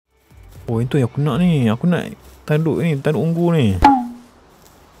Oh, itu yang aku nak ni. Aku nak tanduk ni, tanduk unggu ni.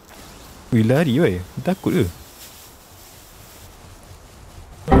 Wih, lari weh. Takut ke?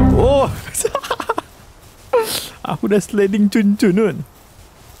 Oh. Aku dah sliding cun-cun kan.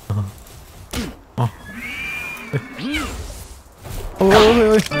 Oh.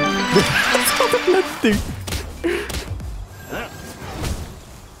 Lanting.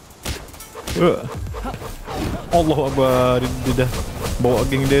 Allahu Akbar. Dia dah bawa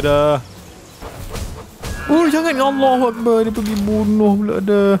geng dia dah. Oh, jangan. Allahu Akbar. Dia pergi bunuh pula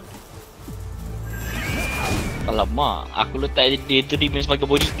dah. Alamak, aku letak dia terima sebagai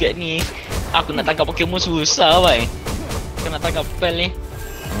bodyguard ni. Aku nak tangkap Pokemon susah bhai. Aku nak tangkap Pel ni.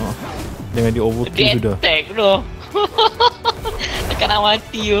 Jangan dia overkill sudah. Dia attack tu. Takkan nak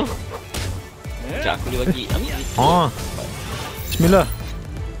mati tu. Sekejap aku boleh bagi. Bismillah.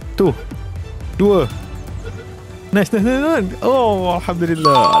 Tu 2. Nice. Oh,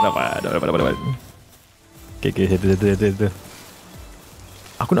 Alhamdulillah. Dapat. Okay, satu.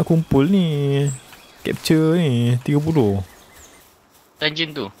 Aku nak kumpul ni. Capture ni 30 dungeon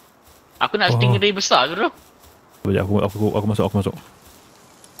tu. Aku nak stingray besar ke tu? Sekejap aku masuk.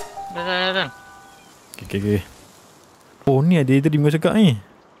 Dah. Okay. Oh, ni ada tadi Mika cakap ni.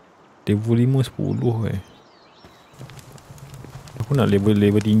 Level 5, 10 Aku nak level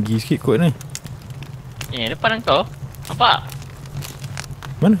tinggi sikit kot ni. Depan kau. Nampak?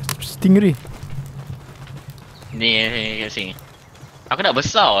 Mana? Stingray. Ni kat sini. Aku nak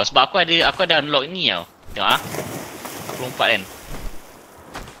besar sebab aku ada unlock ni tau. Tengok aku lompat kan.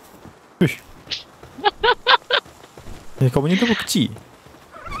 Uish. Kau punya tu apa kecil?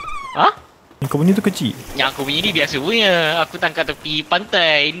 Kau punya tu kecil? Yang aku punya ni biasa punya. Aku tangkap tepi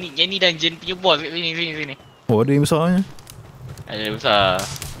pantai. Yang ni dungeon punya boss kat sini. Oh, ada yang besarnya. Ada yang besar.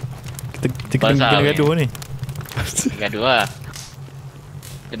 Kita kena gaduh ni. Gaduh lah.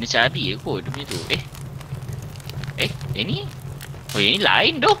 Kena cari kot dia punya tu. Yang ni? Oh, yang ni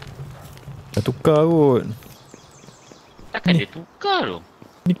lain tu. Dah tukar kot. Takkan dia tukar tu.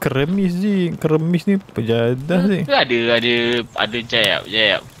 Ni keremis je. Keremis ni pejadah je. Ada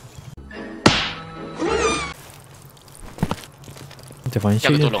jayap. Macam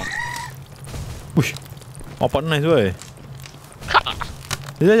function je. Tolong. Push. Apa nice boy.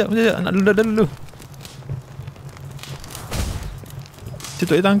 Sekejap. Nak dulu. Cik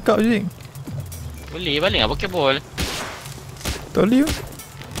tak boleh tangkap je. Boleh balik lah Pokeball. Tak boleh pun.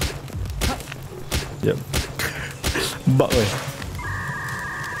 Sekejap. Bug boy.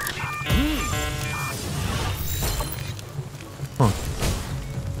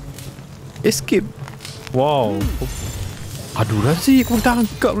 Escape. Wow. Aduh Razik, aku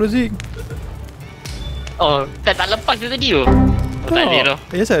tangkap Razik. Oh, tak lepas dia tadi tu. Tak ada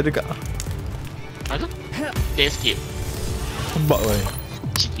tu. Ya saya dekat. Tu? Dia escape. Bug boy.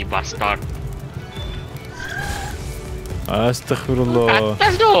 Cheeky bastard. Astaghfirullah.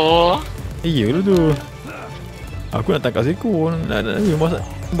 Atas tu. Iya lah tu. Aku nak tangkap seko. Nak masak.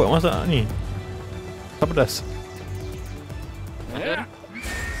 Buat masak ni. Tak pedas.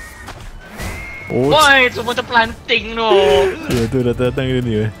 Oh, boy, semua terpelanting tu. Ya tu datang ke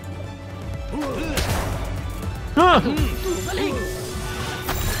ni. Tu balik.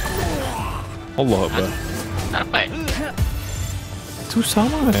 Allah Akbar. Tak dapat. Susah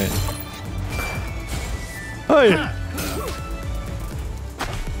kan. Hai.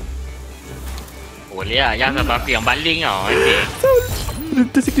 Boleh lah, jangan sampai aku yang baling tau nanti. Dia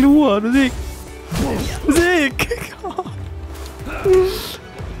tersi keluar tu Zik.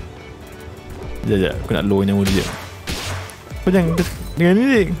 Sekejap, aku nak low nyawa dia. Kau jangan dengan ni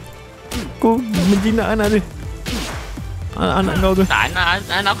Zik. Kau menjinak anak dia. Anak kau tu. Tak,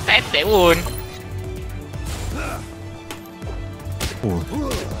 anak aku tak attack pun. Oh.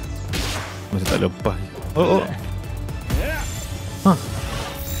 Masih tak lepas. Oh.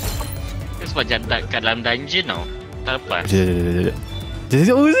 Dia sebab jantan kat dalam dungeon tau. Tak lepas.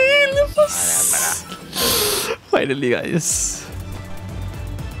 Sekejap. Oh Zik, lepas. Alah. Finally guys.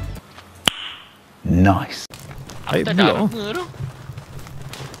 Nice. Aku tak ada armor tu.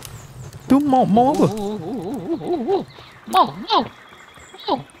 Tu mau apa? Mau,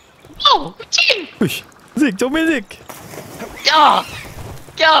 kucing. Uish, Zik, comel Zik. Ya.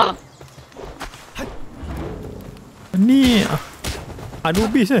 Ni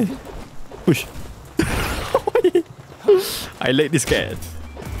Anubis Uish. I like this cat.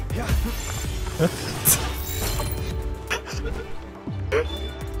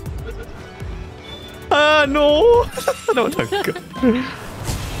 No. Nak tangkap.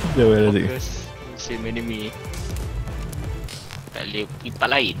 Jauh Zik. Same enemy. Tak boleh pergi tempat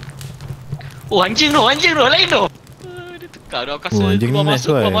lain. Oh, anjing tu, lain tu. Dia tukar dah. Aku Oh, rasa anjing keluar ni masuk, nice,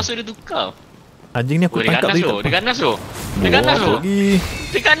 keluar weh. masuk dia tukar. Anjing ni aku Oh, dia tangkap ganas lagi tu, tak dia apa. ganas tu. Dia ganas tu. Lagi.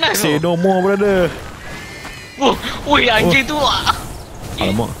 Dia ganas tu. Say no more, brother. Oh, oi anjing tu.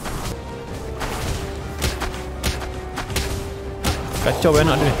 Alamak. Kacau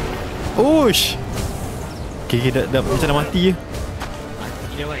anak dia. Uish. Okay, dah macam dah mati je.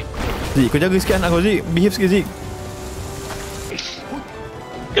 Gila baik. Zik, kau jaga sikit anak kau, Zik. Behave sikit, Zik.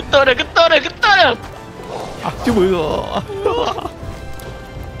 Ketuk dah. Cuba kau.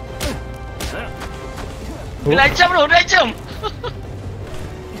 Dia lajam tu, dia lajam.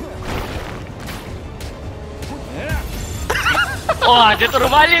 Wah, dia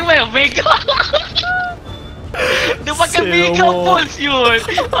turun balik weh, mega. Dia pakai mega ball siul.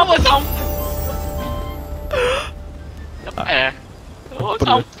 Apa sampah? Oh,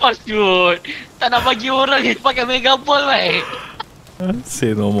 sampah siul. Tak nak bagi orang dia pakai mega ball weh.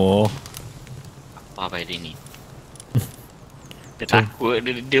 Say no more. Apa dia ni? Dia takut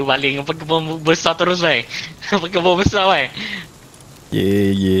dia baling pakai bom besar terus weh. Pakai bom besar weh.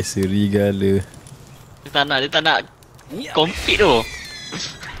 Yeah, serigala. Dia tak nak compete tu.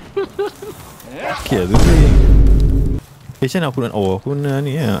 Okay lah tu, Zik. Macam mana aku guna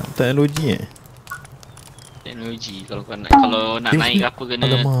ni lah. Teknologi Teknologi. Kalau nak naik apa kena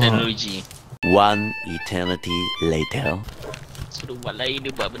alamak. teknologi. One eternity later. Suruh buat lain, dia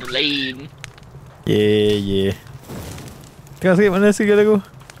buat benda lain. Yeah. Tengok sikit mana segala aku.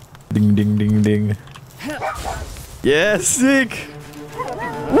 Ding. Yes, Zik.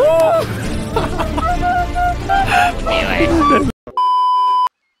 Woo!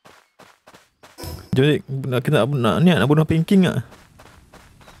 Jom, Zik. Nak bunuh Pinking tak?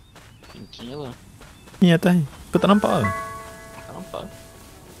 Pinking apa? Ni atas ni. Kau tak nampak ke? Tak nampak.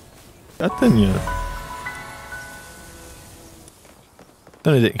 Katanya.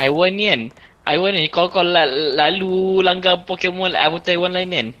 Tahu tak, Zik? Iwan ni kau lalu langgar Pokemon anggota Iwan lain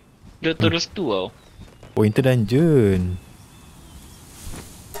kan? Dia terus tu tau. Oh, Inter Dungeon.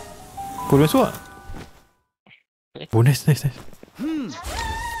 Kau dah masuk tak? Oh, nice.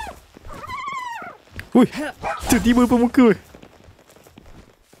 Ui, tiba-tiba depan muka weh.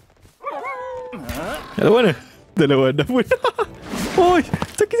 Dah lawan dah? Dah lawan dah pun. Oi,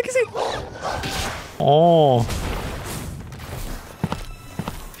 sakit. Oh.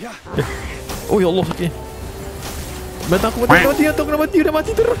 Oh ya Allah, sakit. Aku kena mati, dah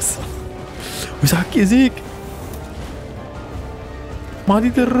mati terus. Oh, sakit, Zik. Mati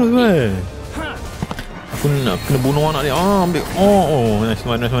terus weh. Aku nak kena bunuh anak dia. Ambil. Oh, nice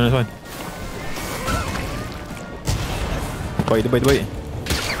one. Baik.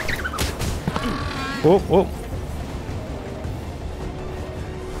 Oh. Oh,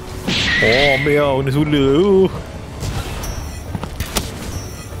 ambil kau. Kena sula.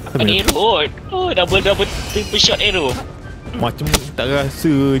 Apa ni arrow? Oh, double triple shot arrow. Macam tak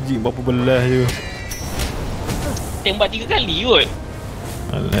rasa je berapa belas je. Tembak 3 kali kot.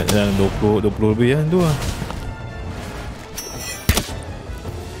 Alah, dalam 20 lebih kan tu lah.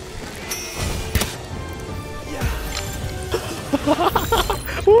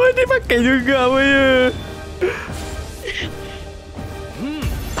 Wah, dia pakai juga apa ya.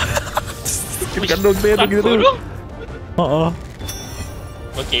 Kita doktor tu gitu tu.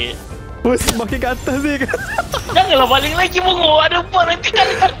 Okey. Oh, semakin ke atas ni. Janganlah baling lagi bongok. Ada bot nanti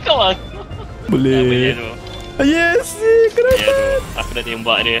kali kau lah. Boleh. tu. Yes, kena. Ya tu. Aku dah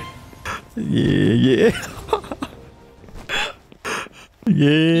tembak dia. Yeah.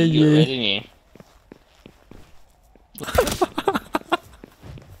 Yeah. Ada ni.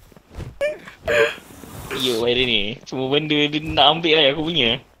 Ada ni. Semua benda dia nak ambil lah aku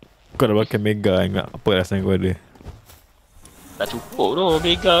punya. Kau dah pakai Mega ingat apa rasanya kau ada. Tak cukup tu.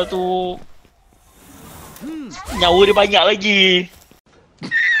 Mega tu nyawa dia banyak lagi.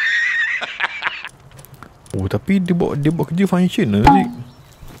 Oh, tapi dia buat kerja function lah, Zik.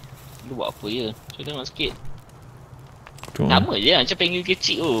 Dia buat apa je? Cuba tengok sikit. Cuma. Sama je macam penguin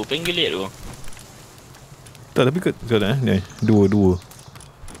kecil tu. Penguin liat tu. Tak, tapi kau tak ni. Dua.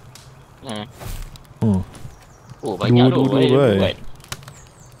 Ha. Oh, banyak tu. dua Buat.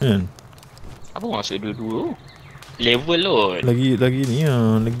 kan? Apa maksud dua-dua tu? Level tu. Lagi ni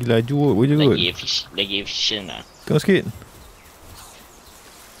lah. Lagi laju kot je kot. Lagi efisien lah. Tengok sikit.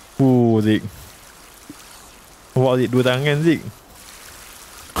 Zik. Wah, Zik, 2 tangan, Zik.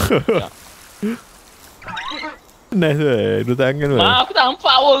 Nice weh, 2 tangan weh. Aku tak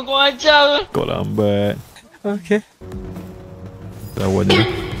nampak pun kau ajar. Kau lambat. Okay. Lawan je.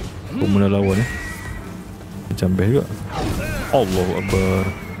 Kau mana lawan macam best juga. Allahu Akbar.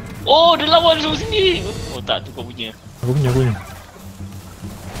 Oh, dia lawan semua sendiri. Oh tak, tu kau punya. Aku punya.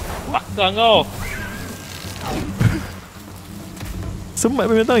 Bakar kau. Semat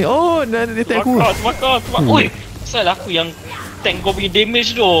pun datang. Oh, dia attack aku. Terbakar. Oi, asal aku yang tank kau punya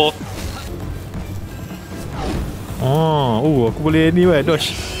damage tu. Aku boleh ni weh,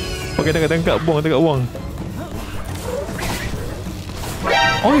 dodge. Pakai tangkap buang.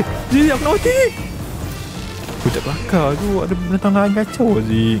 Oi, Zik, aku nak mati. Budak kelakar tu ada binatang lain kacau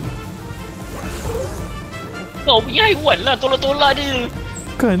Zik. Kau punya haiwan lah, tolak-tolak dia.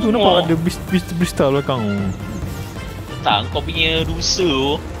 Kan tu nampak ada bista belakang. Tak, kau punya rusa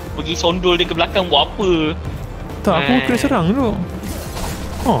tu pergi sondol dia ke belakang buat apa? Tak, aku kena serang tu.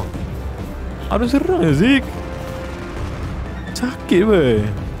 Ada serang je Zik. Sakit weh.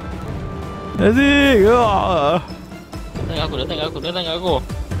 Zik. Datang aku.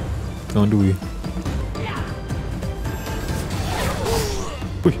 Jangan duit.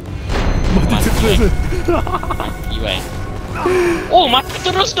 Ui. Mati terus. Mati weh. Oh, mati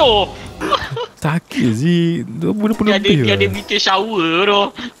terus tu. Sakit Zik. Dia boleh Dia ada meter shower tu.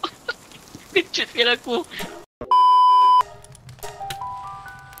 Kejutkan aku.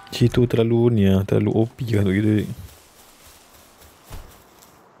 Situ terlalu OP kan untuk kita.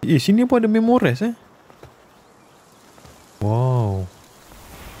 Sini pun ada memores Wow.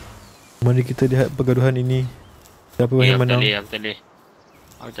 Mari kita lihat pergaduhan ini. Siapa yang menang?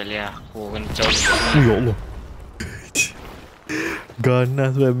 Aku tak boleh. Aku kena jauh. Ya Allah.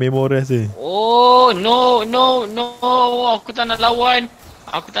 Ganas memores Oh, no. Aku tak nak lawan.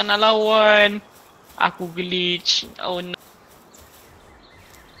 Aku glitch. Oh no.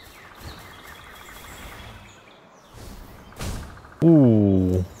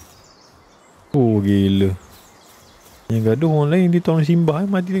 Gila. Yang gaduh orang lain dia tolong simbah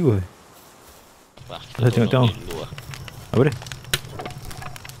mati dia kot. Saya tengok. Apa dia?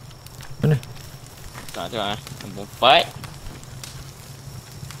 Mana? Tak ada nombor 4.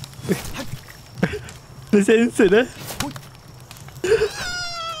 Dia sensor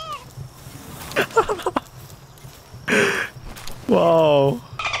Wow.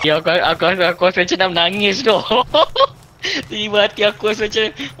 Ya, aku rasa macam nak menangis tu. Tiba hati aku rasa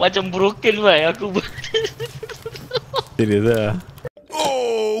macam broken weh. Aku serius lah.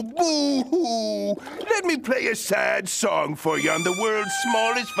 Oh, boo-hoo! Let me play a sad song for you on the world's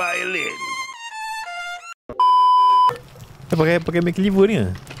smallest violin. Pakai mic lever ni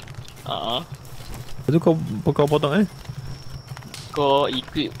lah? Lepas tu kau potong Kau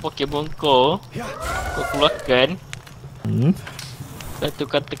equip Pokemon kau keluarkan. Lepas tu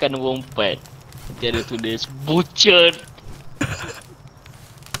kau tekan nombor 4. Nanti ada tulis Butcher.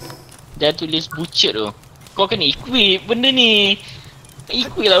 Dia tulis Butcher tu. Kau kena equip benda ni.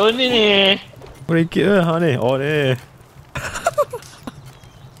 Equip lah benda ni. Boleh equip lah ni. Ni.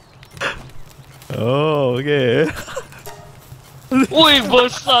 Okay. Ui,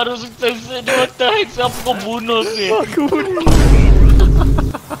 besar tu sensor dia. What the heck? Siapa kau bunuh ni? Aku bunuh.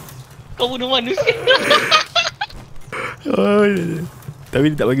 Kau bunuh manusia. Tapi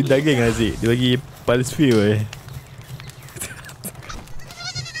dia tak bagi daging Aziz. Dia bagi pulse field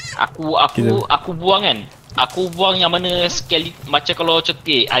Aku buang kan. Aku buang yang mana skill macam kalau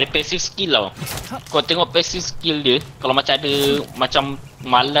ada passive skill tau. Kau tengok passive skill dia. Kalau macam ada macam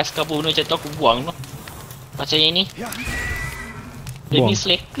malas ke apa benda macam tu aku buang tu. Macam yang ni. Dia ni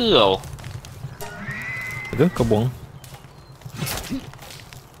slacker tau. Betul kau buang.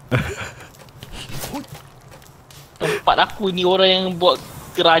 Tempat aku ni orang yang buat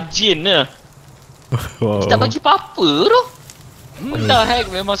kerajin lah. Wow. Dia tak bagi apa-apa tu. What the heck,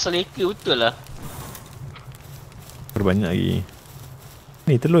 memang slacker betul lah. Berbanyak lagi.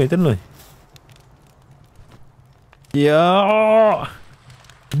 Ni telur. Ya.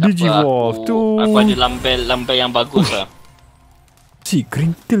 Digivolve tu. Aku ada lambai yang bagus lah. Zik,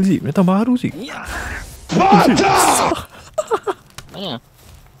 green tail Zik. Datang baru Zik. Mana?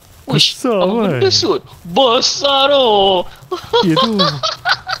 Uish, Besar apa kan? benda sud? Besar tu. Ya tu.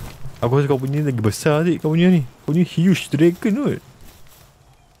 Aku rasa kau punya lagi besar Zik. Kau punya ni. Kau punya huge dragon tu.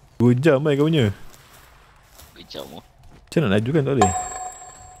 2 jam kau punya. Kejap mu. Macam nak laju kan tak boleh?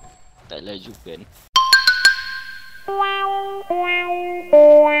 Tak laju kan.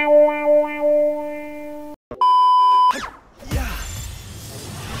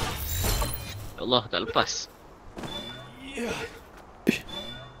 Allah, tak lepas.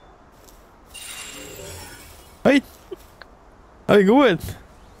 Hai. Hai kau buat.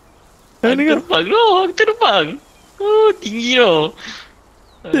 Hai dengar. Terbang tu, aku terbang. Oh, tinggi tu.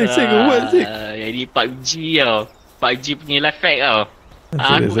 Sik kau buat sik. Yang ni PUBG tau. PUBG punya life hack tau.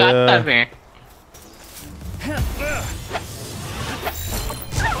 Aku kat atas ni.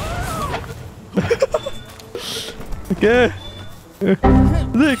 Okay.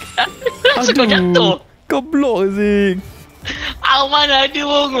 Zik. Asal kau jatuh? Kau block Zik. mana ada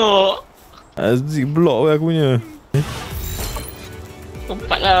bongok. Azik block aku punya.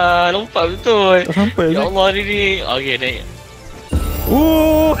 Lompat lah, lompat betul. Tak sampai Ya Azik. Allah ni. Okey, naik.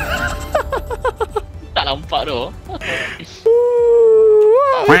 Oh. Tak nampak tu.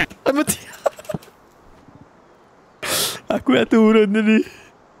 Mati. Aku nak turun tadi.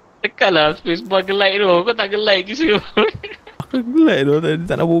 Tekanlah spacebar gelite tu. Kau tak gelite ke siapa? Aku gelap tu tadi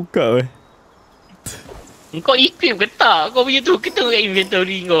tak nak buka weh. Kau equip ke tak? Kau punya tu, kita tengok kat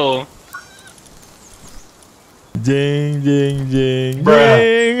inventory kau. Jeng jeng jeng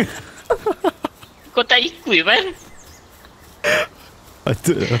jeng. Kau tak equip kan?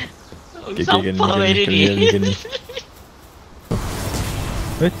 Patut lah. Okay, Sampah okay, dia ni.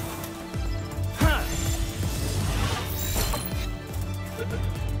 Eh?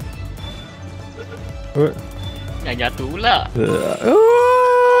 What? Yang jatuh pula.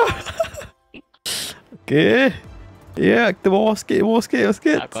 Okay. Ya, kita bawa sikit,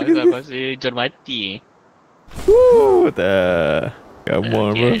 Aku rasa John mati. Tak. Come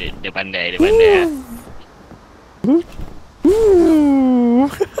on, bro. Okay, dia pandai.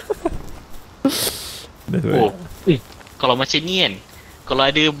 Oh, kalau macam ni kan, kalau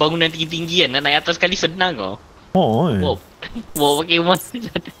ada bangunan tinggi-tinggi kan, nak naik atas sekali senang kau. Oh, Bawa pakai monster.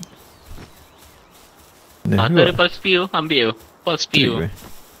 Tu ada pulse spear, ambil pulse spear.